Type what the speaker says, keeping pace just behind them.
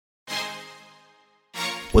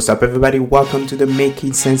What's up, everybody? Welcome to the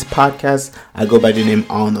Making Sense podcast. I go by the name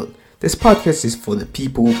Arnold. This podcast is for the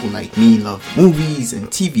people who, like me, love movies and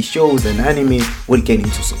TV shows and anime. We'll get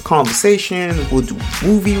into some conversation. We'll do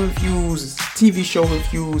movie reviews, TV show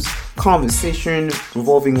reviews, conversation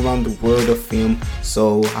revolving around the world of film.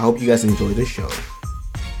 So I hope you guys enjoy the show.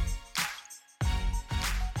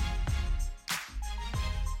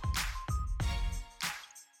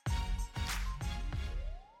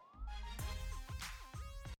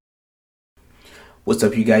 What's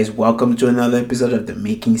up, you guys? Welcome to another episode of the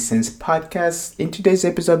Making Sense podcast. In today's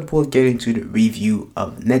episode, we'll get into the review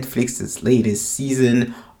of Netflix's latest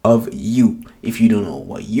season of You. If you don't know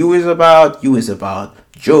what You is about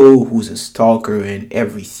Joe, who's a stalker, and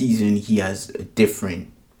every season he has a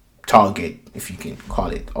different target, if you can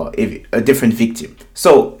call it, or a different victim.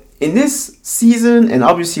 So in this season, and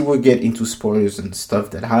obviously we'll get into spoilers and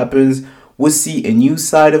stuff that happens, we'll see a new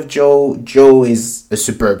side of Joe. Joe is a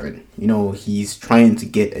suburban. He's trying to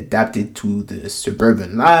get adapted to the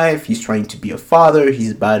suburban life. He's trying to be a father.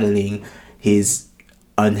 He's battling his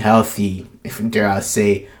unhealthy, if dare I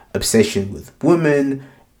say, obsession with women,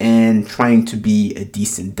 and trying to be a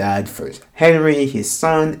decent dad for Henry, his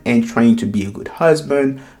son, and trying to be a good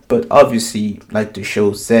husband. But obviously, like the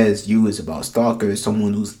show says, You is about stalkers,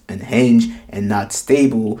 someone who's unhinged and not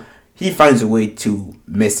stable. He finds a way to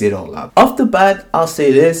mess it all up. Off the bat, I'll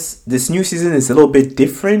say this new season is a little bit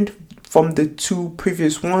different from the two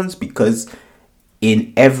previous ones, because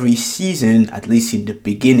in every season, at least in the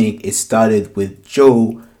beginning, it started with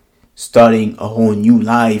Joe starting a whole new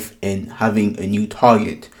life and having a new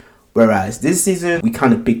target. Whereas this season, we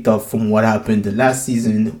kind of picked up from what happened the last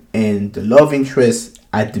season, and the love interest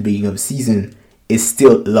at the beginning of the season is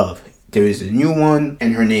still love. There is a new one,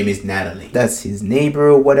 and her name is Natalie. That's his neighbor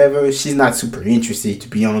or whatever. She's not super interested, to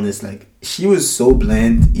be honest. She was so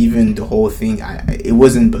bland, even the whole thing. It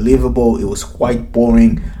wasn't believable. It was quite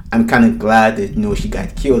boring. I'm kind of glad that, she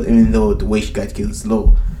got killed, even though the way she got killed is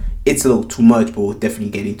low. It's a little too much, but we'll definitely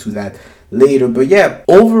get into that later. But yeah,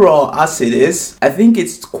 overall, I'll say this. I think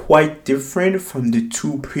it's quite different from the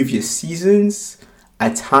two previous seasons.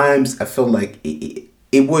 At times, I felt like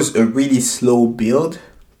it was a really slow build,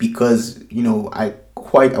 because I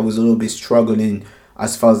was a little bit struggling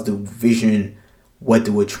as far as the vision, what they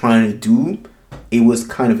were trying to do. It was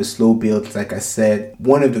kind of a slow build. Like I said,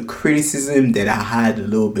 one of the criticism that I had a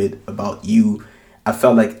little bit about You, I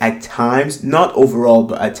felt like at times, not overall,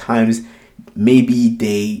 but at times, maybe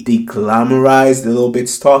they glamorized a little bit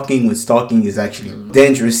stalking, when stalking is actually a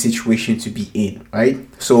dangerous situation to be in, right?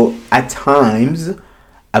 So at times,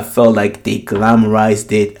 I felt like they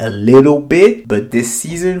glamorized it a little bit, but this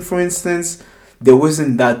season, for instance, there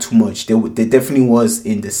wasn't that too much. There definitely was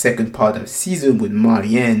in the second part of the season with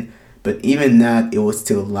Marianne, but even that, it was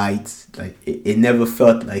still light. Like it never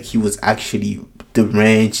felt like he was actually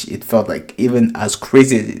deranged. It felt like, even as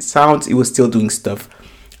crazy as it sounds, it was still doing stuff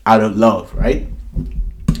out of love, right?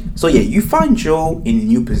 So yeah, you find Joe in a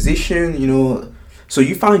new position,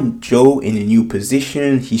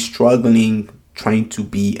 He's struggling, trying to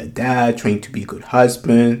be a dad, trying to be a good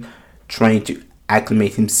husband, trying to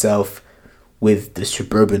acclimate himself with the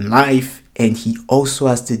suburban life. And he also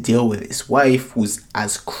has to deal with his wife, who's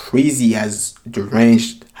as crazy, as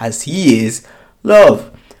deranged as he is.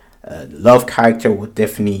 Love. The love character I'll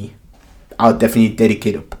definitely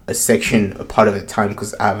dedicate a part of the time,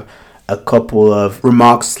 because I have a couple of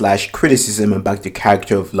remarks / criticism about the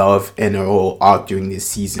character of Love and her whole arc during this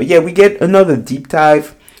season. But yeah, we get another deep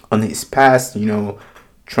dive on his past,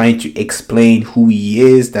 trying to explain who he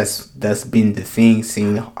is. That's been the thing,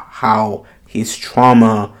 seeing how his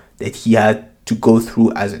trauma that he had to go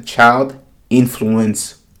through as a child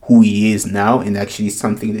influence who he is now, and actually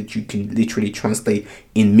something that you can literally translate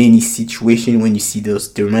in many situations when you see those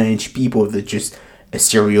deranged people that just a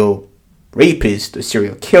serial rapist, a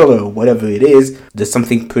serial killer, whatever it is. There's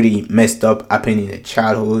something pretty messed up happening in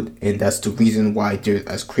childhood, and that's the reason why they're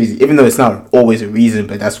as crazy, even though it's not always a reason,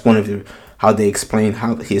 but that's one of how they explain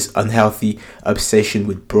how his unhealthy obsession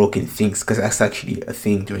with broken things, because that's actually a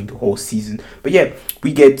thing during the whole season. But yeah,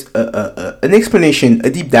 we get an explanation, a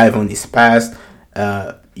deep dive on his past.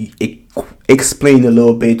 Explain a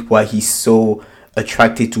little bit why he's so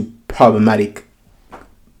attracted to problematic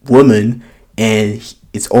women, and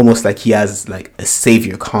it's almost like he has like a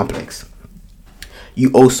savior complex.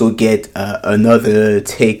 You also get another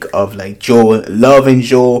take of like Love and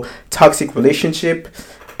Joe toxic relationship,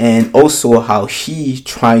 and also how she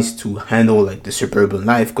tries to handle like the suburban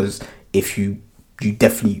life. Because if you're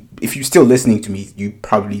still listening to me, you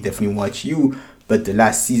probably definitely watch You. But the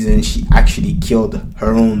last season, she actually killed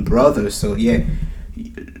her own brother. So yeah,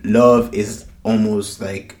 Love is almost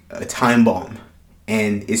like a time bomb,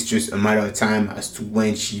 and it's just a matter of time as to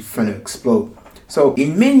when she's gonna explode. So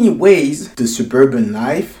in many ways, the suburban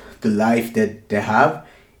life, the life that they have,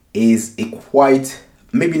 is a quite,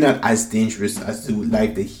 maybe not as dangerous as the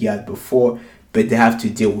life that he had before, but they have to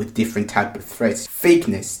deal with different type of threats.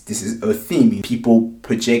 Fakeness, this is a theme. People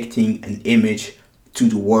projecting an image to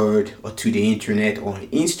the world or to the internet or on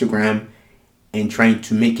Instagram and trying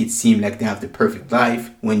to make it seem like they have the perfect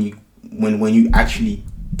life, when you actually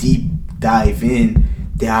deep dive in,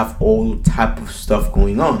 they have all type of stuff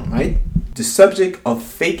going on, right? The subject of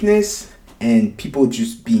fakeness and people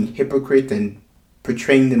just being hypocrite and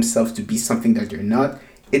portraying themselves to be something that they're not,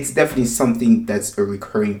 it's definitely something that's a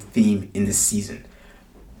recurring theme in this season.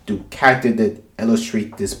 The character that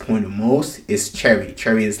illustrates this point the most is Cherry.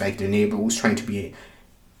 Cherry is like the neighbor who's trying to be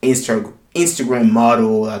an Instagram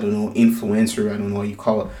model, I don't know, influencer, I don't know what you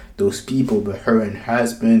call those people, but her and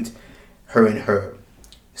her.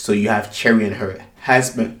 So you have Cherry and her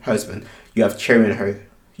husband. You have Cherry and her.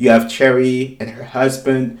 You have Cherry and her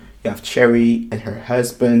husband. You have Cherry and her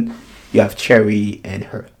husband. You have Cherry and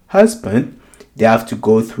her husband. They have to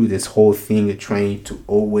go through this whole thing of trying to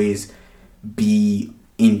always be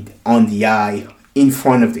on the eye, in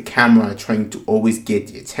front of the camera, trying to always get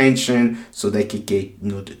the attention so they could get,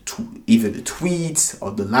 either the tweets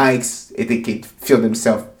or the likes. If they could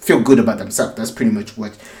feel good about themselves. That's pretty much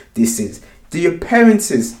what this is. The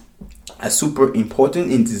appearances are super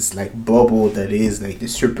important in this like bubble that is like the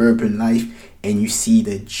suburban life, and you see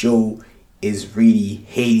that Joe is really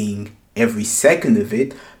hating every second of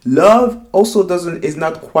it. Love also is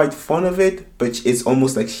not quite fun of it, but it's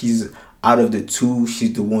almost like she's out of the two,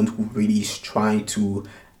 she's the one who really is trying to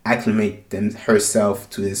acclimate herself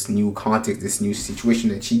to this new context, this new situation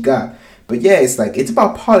that she got. But yeah, it's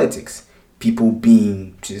about politics. People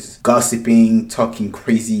being just gossiping, talking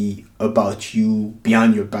crazy about you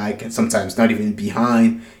behind your back, and sometimes not even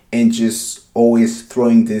behind, and just always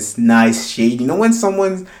throwing this nice shade. When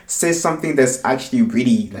someone says something that's actually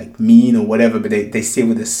really like mean or whatever, but they say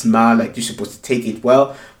with a smile, like you're supposed to take it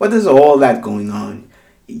well. Well, there's all that going on.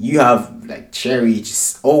 You have like Cherry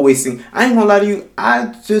just always saying, I ain't gonna lie to you,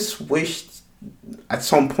 I just wished at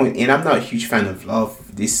some point, and I'm not a huge fan of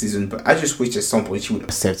Love this season, but I just wish at some point she would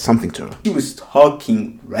have said something to her. She was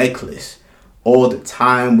talking reckless all the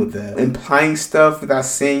time with the implying stuff without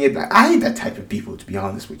saying it. Like, I hate that type of people, to be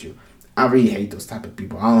honest with you. I really hate those type of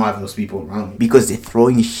people. I don't have those people around me because they're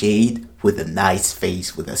throwing shade with a nice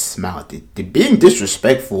face, with a smile. They're being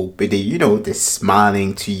disrespectful, but they're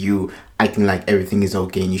smiling to you, acting like everything is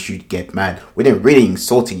okay and you should get mad when they're really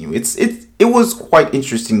insulting you. It was quite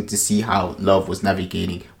interesting to see how Love was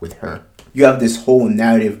navigating with her. You have this whole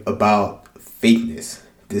narrative about fakeness.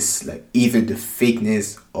 This like either the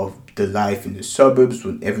fakeness of the life in the suburbs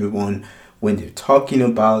when they're talking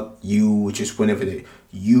about you, just whenever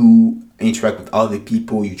you interact with other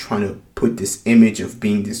people, you're trying to put this image of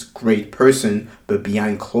being this great person, but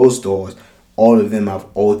behind closed doors, all of them have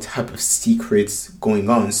all type of secrets going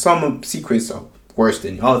on. Some secrets are worse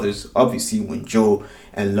than others. Obviously, when Joe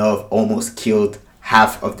and Love almost killed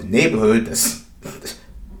half of the neighborhood, that's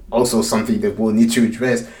also something that we'll need to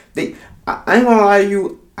address. I ain't gonna lie to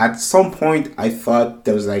you, at some point I thought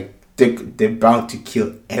there was like they're bound to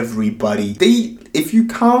kill everybody. If you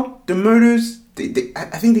count the murders,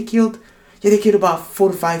 I think they killed about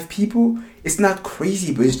 4 to 5 people. It's not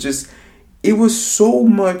crazy, but it was so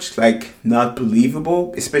much like not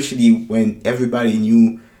believable, especially when everybody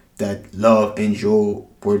knew that Love and Joe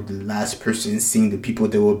were the last person seeing the people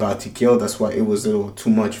they were about to kill. That's why it was a little too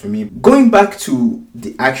much for me. Going back to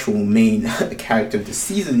the actual main character of the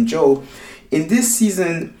season, Joe, in this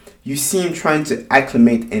season, you see him trying to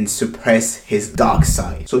acclimate and suppress his dark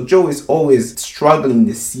side. So Joe is always struggling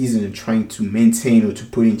this season and trying to maintain or to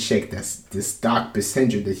put in check this dark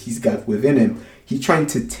percentage that he's got within him. He's trying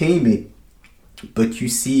to tame it, but you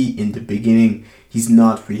see in the beginning, he's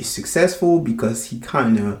not really successful because he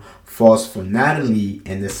kind of falls for Natalie,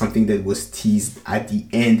 and there's something that was teased at the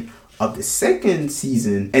end of the second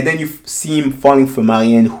season. And then you see him falling for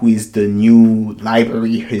Marianne, who is the new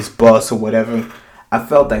library, his boss or whatever. I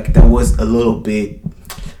felt like that was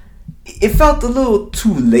it felt a little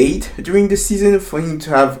too late during the season for him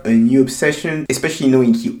to have a new obsession, especially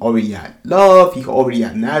knowing he already had Love, he already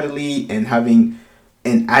had Natalie, and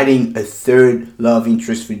adding a third love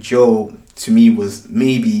interest for Joe, to me, was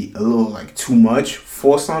maybe a little like too much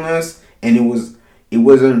force on us, and it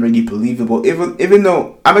wasn't really believable. Even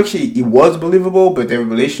though it was believable, but their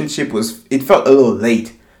relationship it felt a little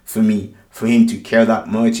late for me, for him to care that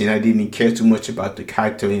much, and I didn't care too much about the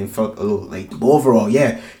character, and it felt a little late. But overall,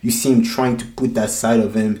 yeah, you see him trying to put that side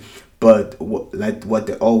of him But like what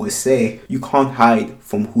they always say, you can't hide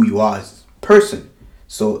from who you are as a person.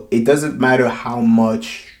 So it doesn't matter how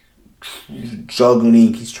much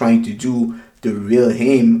juggling he's trying to do, the real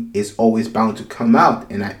him is always bound to come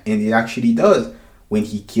out, and it actually does when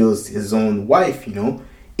he kills his own wife.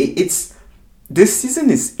 It's this season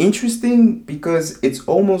is interesting because it's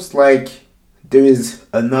almost like there is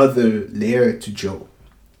another layer to Joe.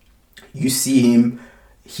 You see him,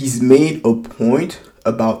 he's made a point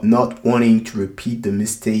about not wanting to repeat the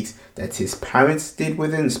mistakes that his parents did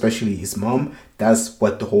with him, especially his mom. That's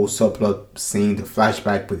what the whole subplot, seeing the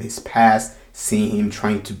flashback with his past, seeing him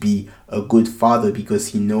trying to be a good father because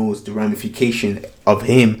he knows the ramification of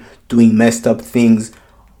him doing messed up things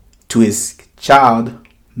to his child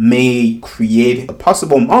may create a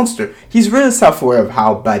possible monster. He's really self-aware of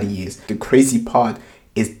how bad he is. The crazy part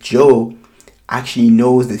is Joe actually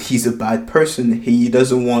knows that he's a bad person. He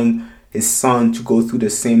doesn't want his son to go through the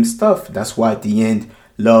same stuff. That's why at the end,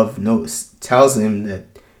 Love tells him that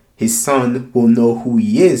his son will know who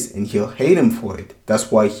he is and he'll hate him for it.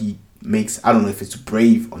 That's why he makes, I don't know if it's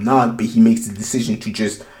brave or not, but he makes the decision to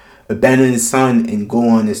just abandon his son and go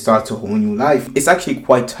on and start a whole new life. It's actually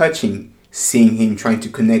quite touching seeing him trying to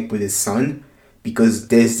connect with his son, because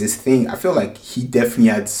there's this thing, I feel like he definitely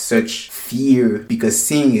had such fear, because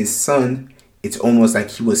seeing his son, it's almost like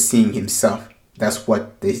he was seeing himself. That's why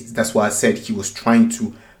I said he was trying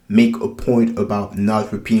to make a point about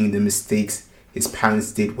not repeating the mistakes his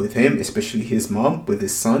parents did with him, especially his mom with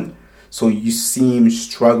his son. So you see him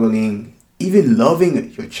struggling, even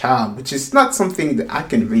loving your child, which is not something that I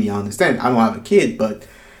can really understand. I don't have a kid, but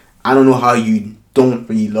I don't know how you don't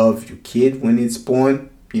really love your kid when it's born.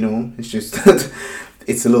 It's just,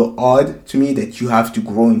 it's a little odd to me that you have to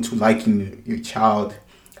grow into liking your child.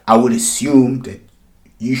 I would assume that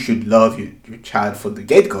you should love your child for the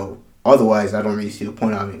get-go. Otherwise, I don't really see the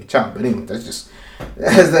point of having a child. But anyway, that's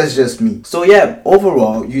just me. So yeah,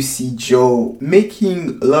 overall, you see Joe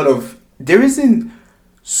making a lot of... There isn't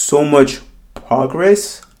so much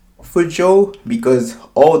progress for Joe, because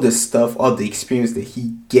all the stuff, all the experience that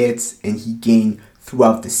he gets and he gained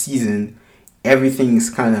throughout the season, everything is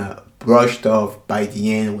kind of brushed off by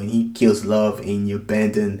the end when he kills Love and he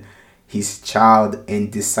abandons his child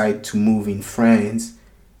and decide to move in France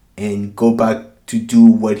and go back to do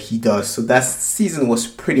what he does. So that season was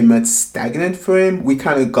pretty much stagnant for him. We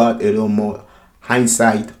kind of got a little more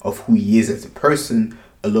hindsight of who he is as a person,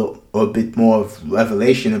 a bit more of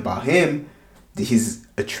revelation about him. His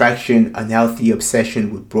attraction, unhealthy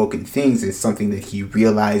obsession with broken things is something that he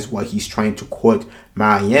realized while he's trying to court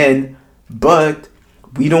Marianne. But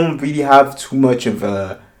we don't really have too much of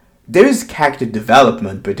a... There is character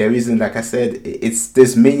development, but there isn't, like I said,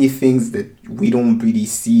 there's many things that we don't really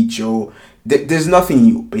see Joe. There's nothing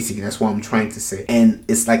new, basically. That's what I'm trying to say. And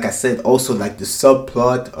it's like I said, also like the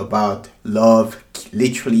subplot about Love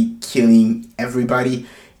literally killing everybody.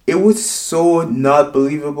 It was so not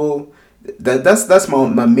believable. That's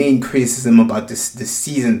my main criticism about this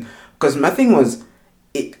season. Because my thing was,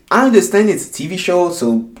 I understand it's a TV show,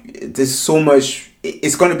 so there's so much...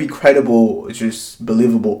 It's going to be credible, just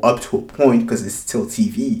believable up to a point because it's still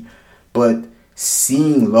TV. But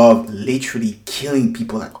seeing Love literally killing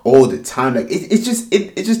people like all the time, like it just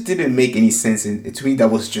didn't make any sense. And to me,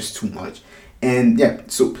 that was just too much. And yeah,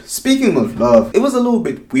 so speaking of Love, it was a little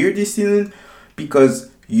bit weird this season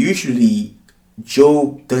because usually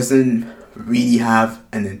Joe doesn't really have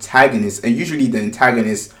an antagonist. And usually the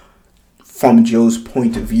antagonist from Joe's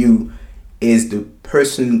point of view is the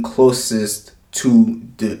person closest to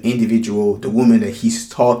the individual, the woman that he's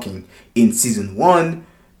talking. In season 1,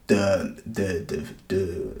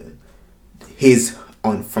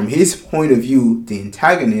 from his point of view, the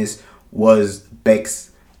antagonist was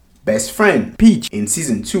Beck's best friend, Peach. In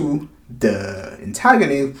season 2, the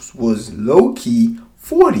antagonist was low-key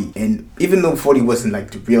 40. And even though 40 wasn't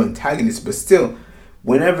like the real antagonist, but still,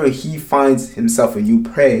 whenever he finds himself a new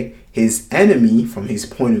prey, his enemy, from his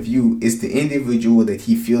point of view, is the individual that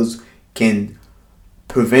he feels can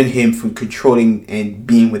prevent him from controlling and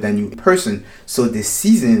being with that new person. So this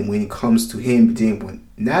season, when it comes to him dealing with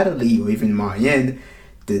Natalie or even Marianne,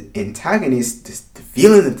 the antagonist, the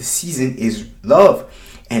villain of the season is Love.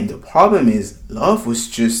 And the problem is, Love was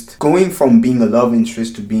just going from being a love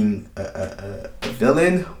interest to being a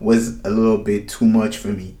villain was a little bit too much for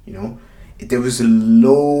me, There was a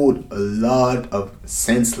lot of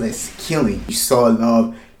senseless killing. You saw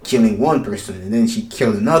Love killing one person and then she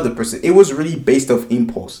killed another person. It was really based off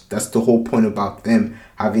impulse. That's the whole point about them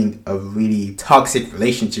having a really toxic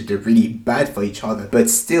relationship. They're really bad for each other. But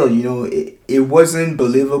still, it wasn't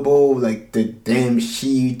believable. Like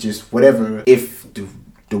she just whatever. If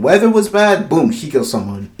the the weather was bad, boom, she kills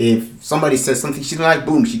someone. If somebody says something she didn't like,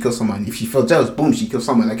 boom, she kills someone. If she felt jealous, boom, she kills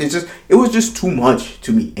someone. Like, it was just too much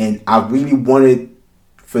to me. And I really wanted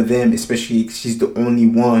for them, especially she's the only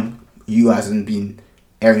one, you hasn't been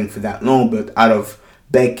airing for that long, but out of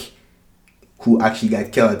Beck, who actually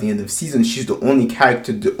got killed at the end of the season, she's the only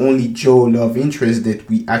character, the only Joe love interest that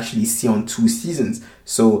we actually see on 2 seasons.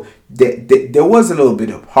 So there was a little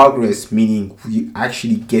bit of progress, meaning we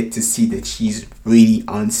actually get to see that she's really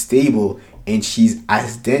unstable and she's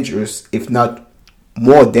as dangerous, if not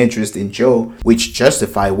more dangerous than Joe, which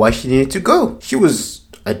justified why she needed to go. She was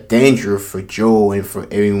a danger for Joe and for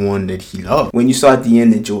everyone that he loved. When you saw at the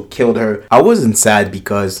end that Joe killed her, I wasn't sad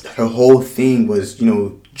because her whole thing was,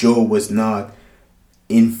 Joe was not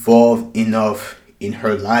involved enough in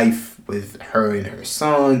her life with her and her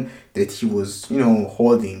son, that he was,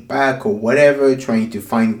 holding back or whatever, trying to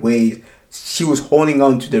find ways. She was holding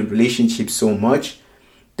on to the relationship so much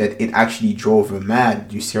that it actually drove her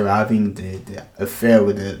mad. You see her having the affair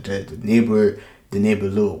with the neighbor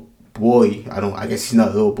little boy. I guess he's not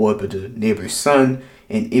a little boy, but the neighbor's son.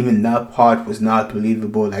 And even that part was not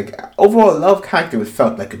believable. Like, overall, love character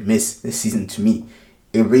felt like a miss this season to me.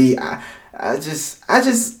 It really, I just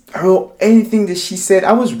heard anything that she said.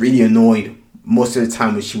 I was really annoyed most of the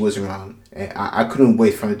time when she was around. I couldn't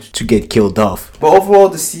wait for her to get killed off. But overall,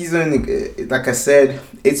 the season, like I said,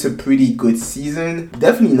 it's a pretty good season.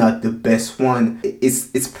 Definitely not the best one.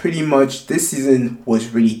 It's pretty much, this season was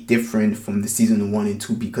really different from the season 1 and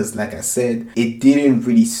 2 because, like I said, it didn't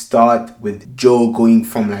really start with Joe going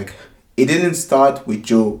from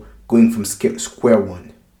square one.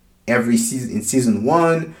 Every season, in season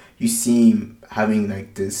 1, you see him having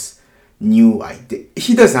like this new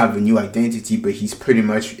he doesn't have a new identity, but it's pretty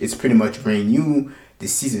much brand new.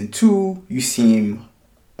 This season 2, you see him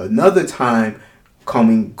another time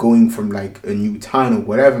going from like a new town or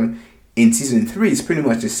whatever. In season 3, it's pretty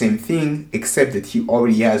much the same thing, except that he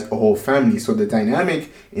already has a whole family. So the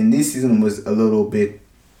dynamic in this season was a little bit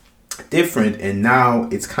different, and now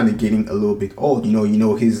it's kind of getting a little bit old.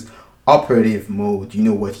 His operative mode,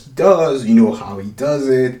 what he does, how he does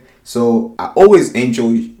it. So I always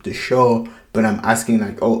enjoy the show, but I'm asking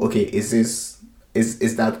like, oh, okay, is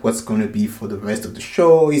that what's going to be for the rest of the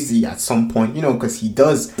show? Is he at some point, because he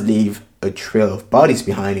does leave a trail of bodies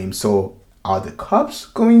behind him. So are the cops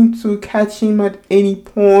going to catch him at any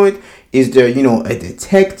point? Is there, a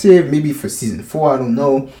detective maybe for season 4? I don't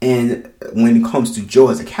know. And when it comes to Joe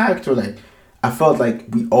as a character, like, I felt like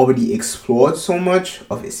we already explored so much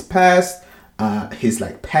of his past, his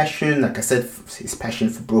like passion, like I said, his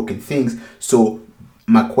passion for broken things. So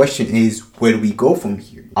my question is, where do we go from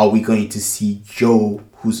here? Are we going to see Joe,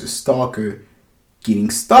 who's a stalker,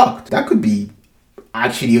 getting stalked? That could be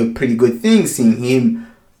actually a pretty good thing, seeing him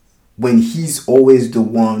when he's always the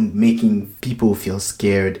one making people feel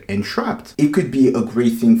scared and trapped. It could be a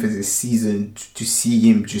great thing for this season to see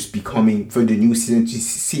him for the new season, to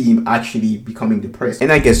see him actually becoming depressed.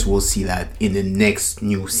 And I guess we'll see that in the next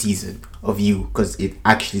new season of You, because it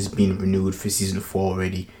actually has been renewed for season 4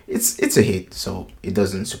 already. It's a hit, so it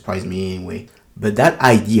doesn't surprise me anyway. But that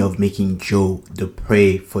idea of making Joe the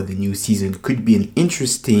prey for the new season could be an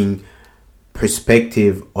interesting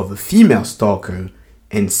perspective of a female stalker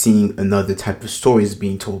and seeing another type of stories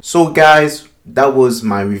being told. So guys, that was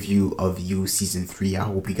my review of You season 3. I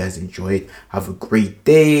hope you guys enjoyed. Have a great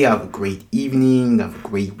day, have a great evening, have a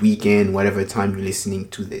great weekend, whatever time you're listening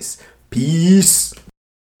to this. Peace.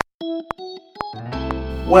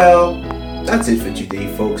 Well, that's it for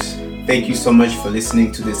today, folks. Thank you so much for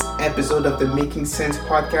listening to this episode of the Making Sense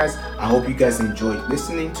podcast. I hope you guys enjoyed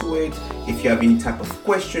listening to it. If you have any type of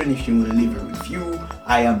question, if you want to leave a review,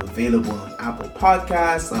 I am available on Apple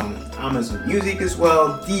Podcasts, on Amazon Music as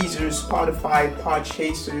well, Deezer, Spotify,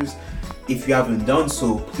 Podchasers. If you haven't done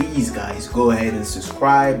so, please guys, go ahead and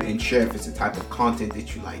subscribe and share if it's the type of content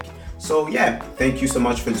that you like. So yeah, thank you so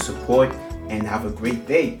much for the support and have a great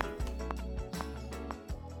day.